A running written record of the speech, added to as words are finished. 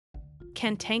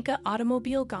Kantanka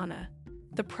Automobile Ghana,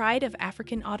 the pride of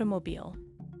African automobile.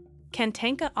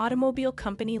 Kantanka Automobile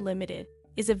Company Limited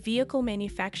is a vehicle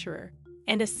manufacturer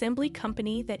and assembly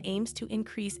company that aims to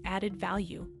increase added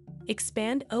value,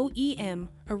 expand OEM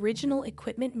original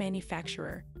equipment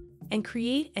manufacturer, and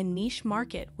create a niche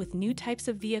market with new types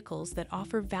of vehicles that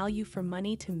offer value for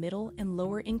money to middle and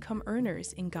lower income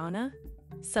earners in Ghana,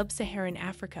 Sub-Saharan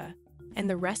Africa, and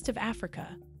the rest of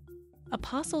Africa.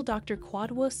 Apostle Dr.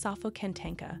 Kwadwo Safo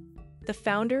Kantanka, the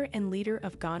founder and leader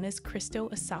of Ghana's Christo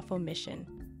Asafo Mission,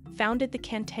 founded the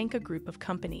Kantanka Group of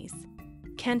companies.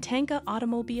 Kantanka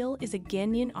Automobile is a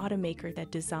Ghanaian automaker that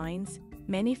designs,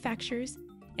 manufactures,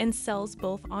 and sells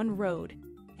both on-road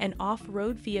and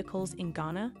off-road vehicles in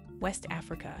Ghana, West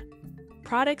Africa.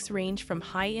 Products range from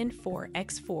high-end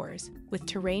 4x4s with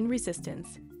terrain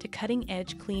resistance to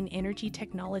cutting-edge clean energy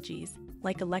technologies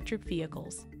like electric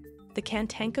vehicles. The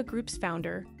Kantanka Group's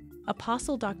founder,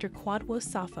 Apostle Dr. Kwadwo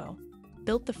Safo,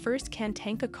 built the first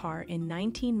Kantanka car in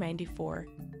 1994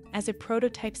 as a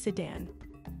prototype sedan.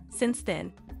 Since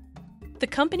then, the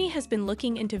company has been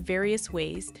looking into various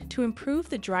ways to improve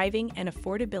the driving and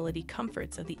affordability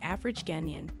comforts of the average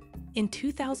Ghanaian. In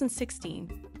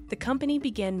 2016, the company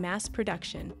began mass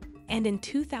production, and in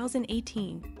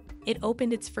 2018, it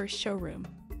opened its first showroom.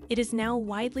 It is now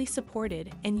widely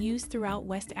supported and used throughout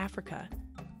West Africa,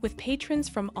 with patrons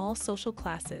from all social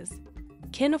classes.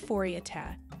 Ken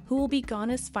Ofori-Atta, who will be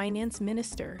Ghana's finance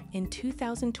minister in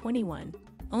 2021,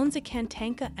 owns a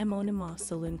Kantanka Emonima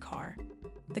saloon car.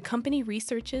 The company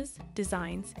researches,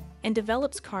 designs, and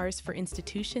develops cars for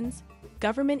institutions,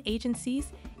 government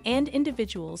agencies, and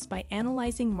individuals by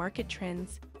analyzing market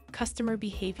trends, customer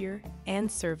behavior,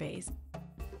 and surveys.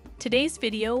 Today's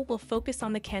video will focus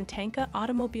on the Kantanka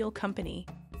Automobile Company.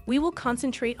 We will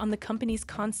concentrate on the company's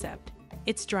concept,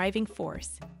 its driving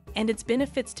force, and its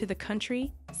benefits to the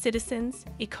country, citizens,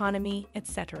 economy,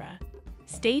 etc.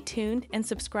 Stay tuned and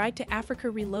subscribe to Africa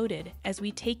Reloaded as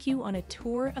we take you on a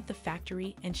tour of the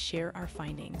factory and share our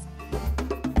findings.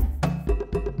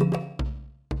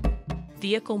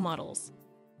 Vehicle models.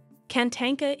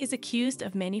 Kantanka is accused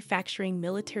of manufacturing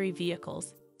military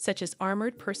vehicles such as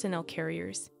armored personnel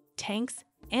carriers, tanks,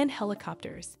 and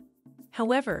helicopters.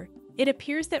 However, it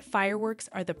appears that fireworks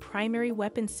are the primary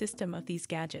weapon system of these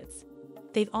gadgets.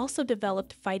 They've also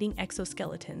developed fighting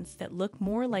exoskeletons that look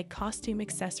more like costume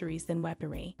accessories than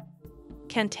weaponry.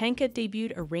 Kantanka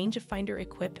debuted a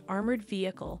rangefinder-equipped armored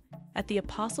vehicle at the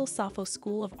Apostle Safo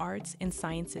School of Arts and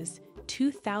Sciences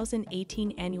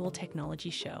 2018 Annual Technology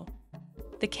Show.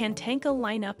 The Kantanka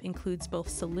lineup includes both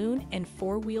saloon and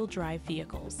four-wheel drive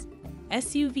vehicles.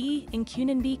 SUV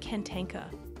Inkunanbi Kantanka,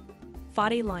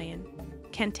 Fade Lion,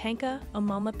 Kantanka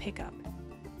Amama Pickup,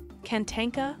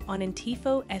 Kantanka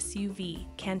Onantifo SUV,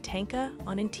 Kantanka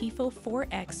Onantifo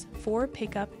 4x4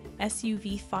 Pickup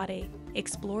SUV Fade,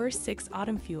 Explorer 6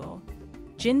 Autumn Fuel,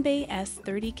 Jinbei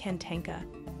S30 Kantanka,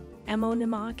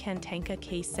 Emonima Kantanka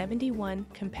K71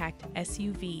 Compact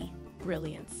SUV,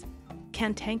 Brilliance,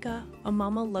 Kantanka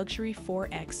Amama Luxury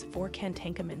 4x4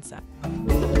 Kantanka Mensa.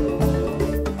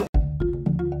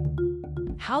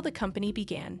 How the company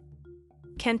began.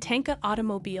 Kantanka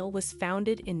Automobile was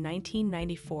founded in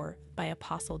 1994 by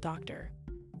Apostle Dr.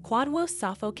 Kwadwo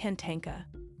Safo Kantanka,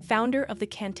 founder of the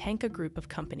Kantanka Group of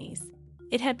companies.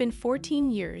 It had been 14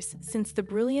 years since the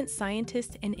brilliant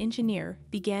scientist and engineer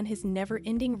began his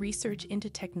never-ending research into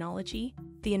technology,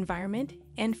 the environment,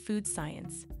 and food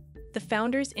science. The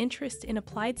founder's interest in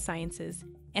applied sciences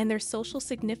and their social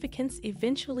significance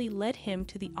eventually led him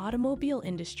to the automobile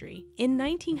industry. In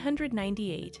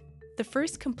 1998, the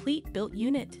first complete built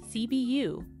unit,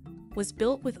 CBU, was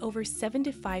built with over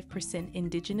 75%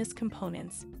 indigenous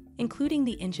components, including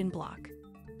the engine block.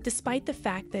 Despite the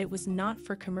fact that it was not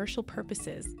for commercial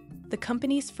purposes, the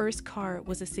company's first car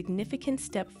was a significant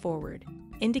step forward,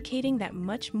 indicating that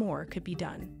much more could be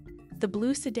done. The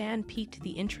blue sedan piqued the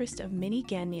interest of many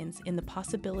Ghanaians in the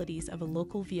possibilities of a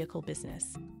local vehicle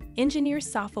business. Engineer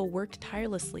Safo worked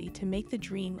tirelessly to make the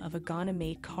dream of a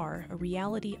Ghana-made car a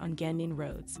reality on Ghanaian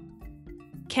roads.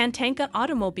 Kantanka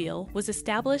Automobile was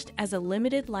established as a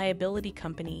limited liability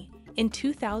company in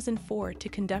 2004 to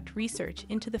conduct research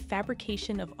into the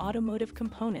fabrication of automotive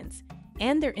components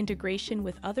and their integration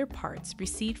with other parts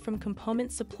received from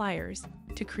component suppliers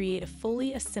to create a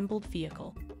fully assembled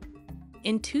vehicle.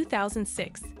 In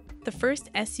 2006, the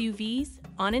first SUVs,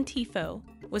 Onantifo,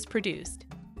 was produced.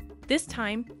 This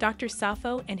time, Dr.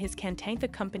 Safo and his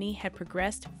Kantanka company had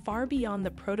progressed far beyond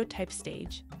the prototype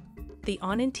stage. The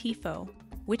Onantifo,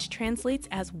 which translates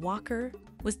as walker,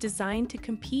 was designed to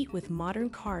compete with modern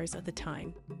cars of the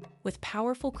time. With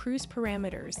powerful cruise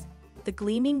parameters, The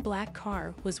gleaming black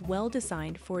car was well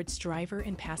designed for its driver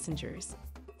and passengers.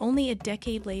 Only a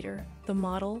decade later, the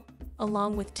model,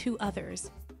 along with two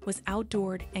others, was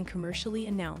outdoored and commercially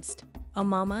announced, a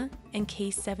Mama and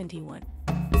K71.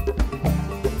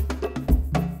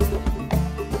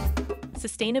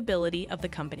 Sustainability of the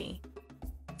company.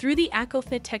 Through the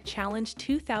ACOFIT Tech Challenge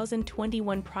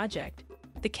 2021 project,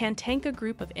 the Kantanka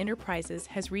Group of Enterprises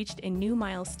has reached a new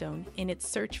milestone in its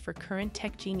search for current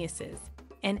tech geniuses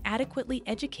and adequately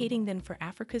educating them for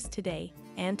Africa's today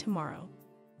and tomorrow.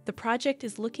 The project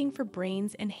is looking for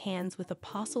brains and hands with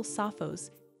Apostle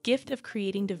Sappho's gift of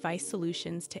creating device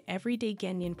solutions to everyday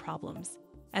Ghanaian problems,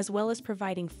 as well as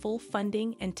providing full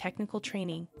funding and technical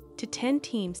training to 10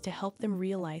 teams to help them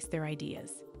realize their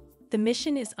ideas. The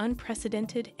mission is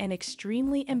unprecedented and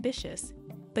extremely ambitious,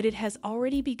 but it has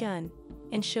already begun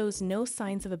and shows no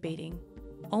signs of abating,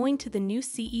 owing to the new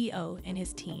CEO and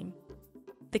his team.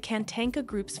 The Kantanka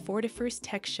Group's 41st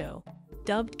Tech Show,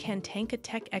 dubbed Kantanka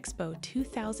Tech Expo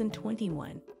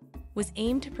 2021, was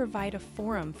aimed to provide a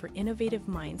forum for innovative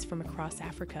minds from across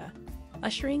Africa,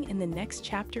 ushering in the next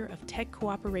chapter of tech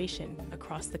cooperation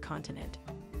across the continent.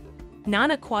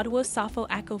 Nana Akufo Sappho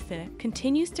ACOFIT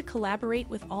continues to collaborate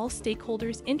with all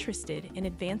stakeholders interested in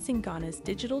advancing Ghana's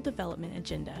digital development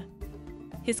agenda.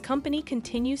 His company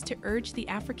continues to urge the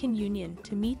African Union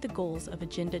to meet the goals of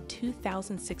Agenda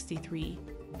 2063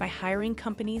 by hiring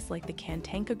companies like the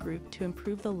Kantanka Group to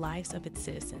improve the lives of its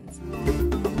citizens.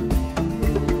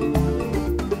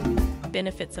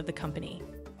 Benefits of the company.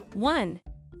 1.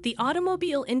 The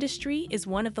automobile industry is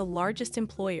one of the largest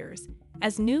employers,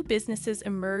 as new businesses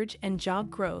emerge and job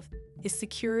growth is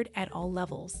secured at all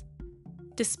levels.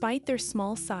 Despite their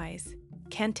small size,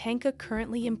 Kantanka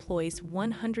currently employs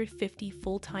 150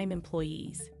 full-time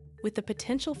employees, with the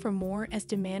potential for more as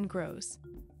demand grows.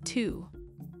 2.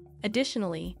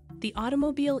 Additionally, the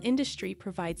automobile industry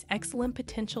provides excellent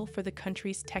potential for the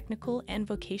country's technical and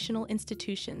vocational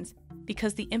institutions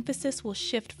because the emphasis will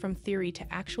shift from theory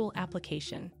to actual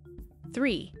application.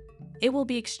 3. It will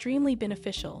be extremely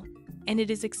beneficial, and it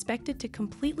is expected to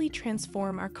completely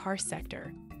transform our car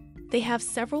sector. They have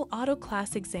several auto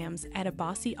class exams at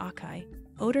Abasi Akai,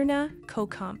 Oderna,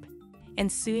 Cocomp,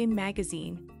 and Sue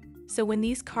Magazine, so when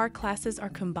these car classes are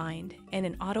combined and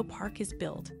an auto park is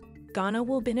built, Ghana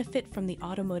will benefit from the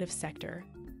automotive sector.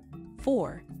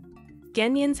 4.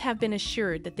 Ghanaians have been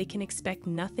assured that they can expect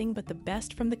nothing but the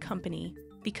best from the company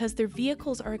because their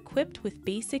vehicles are equipped with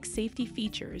basic safety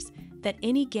features that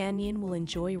any Ghanaian will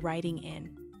enjoy riding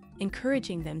in,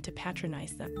 encouraging them to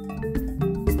patronize them.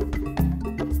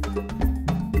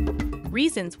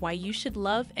 Reasons why you should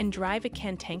love and drive a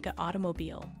Kantanka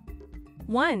automobile.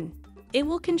 1. It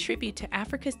will contribute to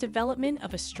Africa's development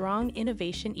of a strong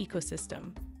innovation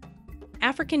ecosystem.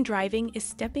 African driving is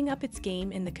stepping up its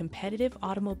game in the competitive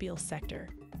automobile sector,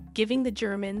 giving the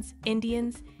Germans,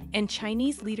 Indians, and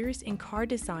Chinese leaders in car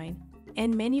design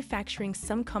and manufacturing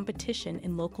some competition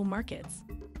in local markets.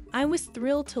 I was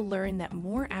thrilled to learn that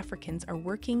more Africans are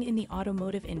working in the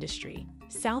automotive industry.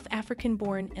 South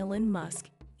African-born Elon Musk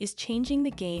is changing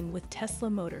the game with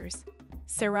Tesla Motors,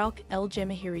 Serauk El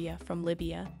Jemahiria from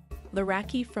Libya,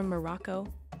 Laraki from Morocco,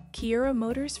 Kiera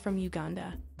Motors from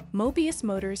Uganda, Mobius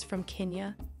Motors from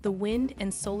Kenya, the wind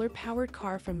and solar-powered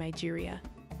car from Nigeria,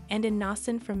 and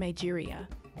Innoson from Nigeria.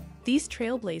 These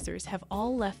trailblazers have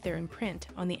all left their imprint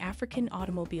on the African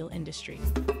automobile industry.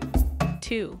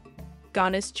 2.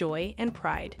 Ghana's joy and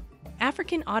pride.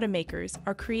 African automakers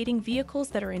are creating vehicles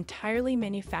that are entirely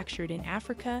manufactured in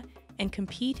Africa and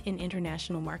compete in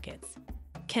international markets.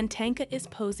 Kantanka is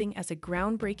posing as a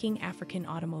groundbreaking African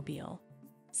automobile.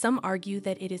 Some argue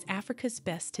that it is Africa's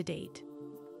best to date.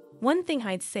 One thing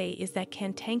I'd say is that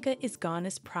Kantanka is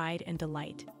Ghana's pride and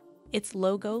delight. Its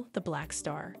logo, the Black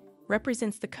Star,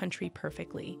 represents the country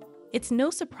perfectly. It's no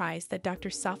surprise that Dr.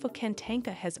 Sappho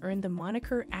Kantanka has earned the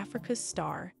moniker Africa's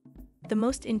Star. The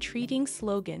most intriguing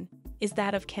slogan is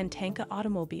that of Kantanka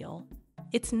Automobile.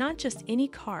 It's not just any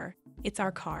car, it's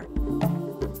our car.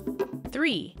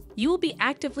 3. You will be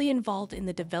actively involved in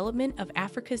the development of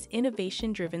Africa's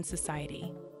innovation-driven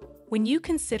society. When you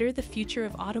consider the future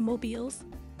of automobiles,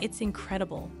 it's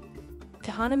incredible.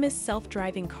 Autonomous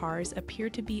self-driving cars appear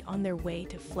to be on their way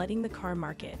to flooding the car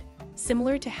market,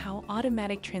 similar to how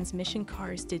automatic transmission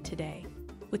cars did today,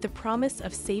 with the promise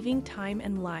of saving time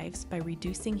and lives by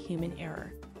reducing human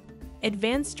error.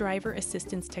 Advanced driver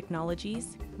assistance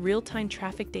technologies, real-time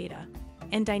traffic data,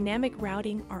 and dynamic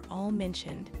routing are all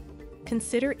mentioned.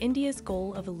 Consider India's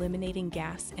goal of eliminating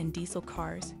gas and diesel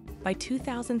cars by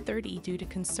 2030 due to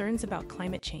concerns about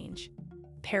climate change.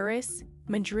 Paris,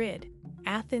 Madrid,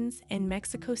 Athens, and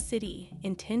Mexico City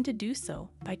intend to do so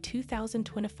by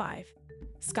 2025,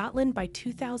 Scotland by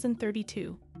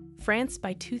 2032, France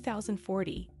by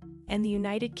 2040, and the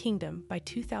United Kingdom by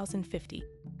 2050.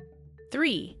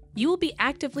 3. You will be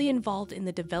actively involved in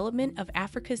the development of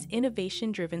Africa's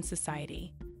innovation-driven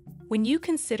society. When you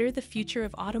consider the future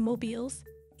of automobiles,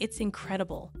 it's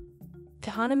incredible.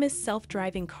 Autonomous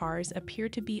self-driving cars appear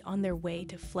to be on their way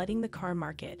to flooding the car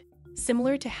market,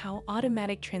 similar to how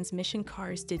automatic transmission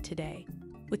cars did today,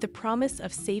 with the promise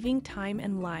of saving time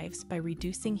and lives by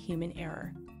reducing human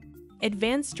error.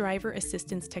 Advanced driver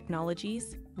assistance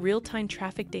technologies, real-time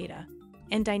traffic data,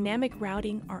 and dynamic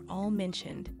routing are all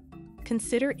mentioned.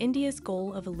 Consider India's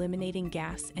goal of eliminating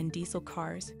gas and diesel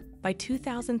cars by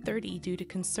 2030 due to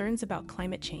concerns about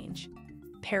climate change.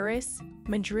 Paris,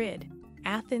 Madrid,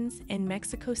 Athens, and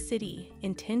Mexico City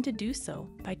intend to do so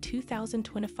by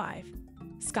 2025,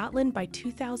 Scotland by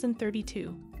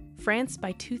 2032, France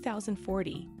by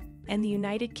 2040, and the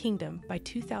United Kingdom by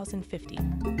 2050.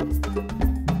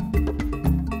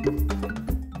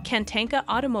 Kantanka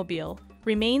Automobile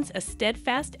remains a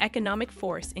steadfast economic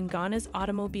force in Ghana's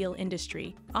automobile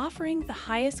industry, offering the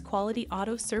highest quality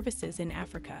auto services in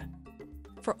Africa.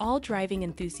 For all driving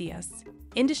enthusiasts,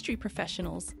 industry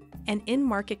professionals, and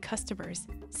in-market customers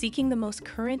seeking the most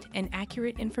current and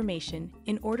accurate information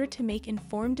in order to make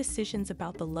informed decisions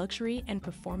about the luxury and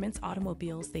performance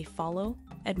automobiles they follow,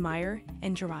 admire,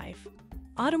 and drive.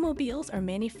 Automobiles are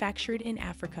manufactured in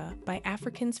Africa by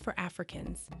Africans for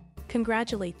Africans.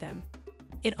 Congratulate them.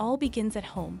 It all begins at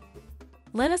home.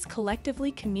 Let us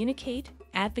collectively communicate,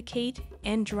 advocate,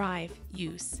 and drive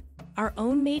use our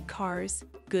own made cars,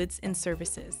 goods, and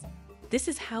services. This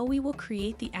is how we will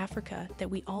create the Africa that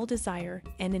we all desire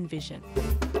and envision.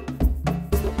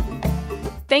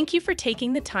 Thank you for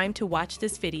taking the time to watch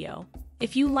this video.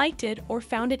 If you liked it or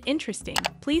found it interesting,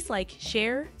 please like,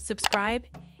 share, subscribe,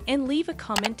 and leave a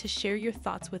comment to share your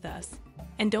thoughts with us.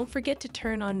 And don't forget to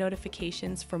turn on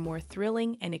notifications for more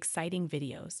thrilling and exciting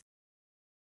videos.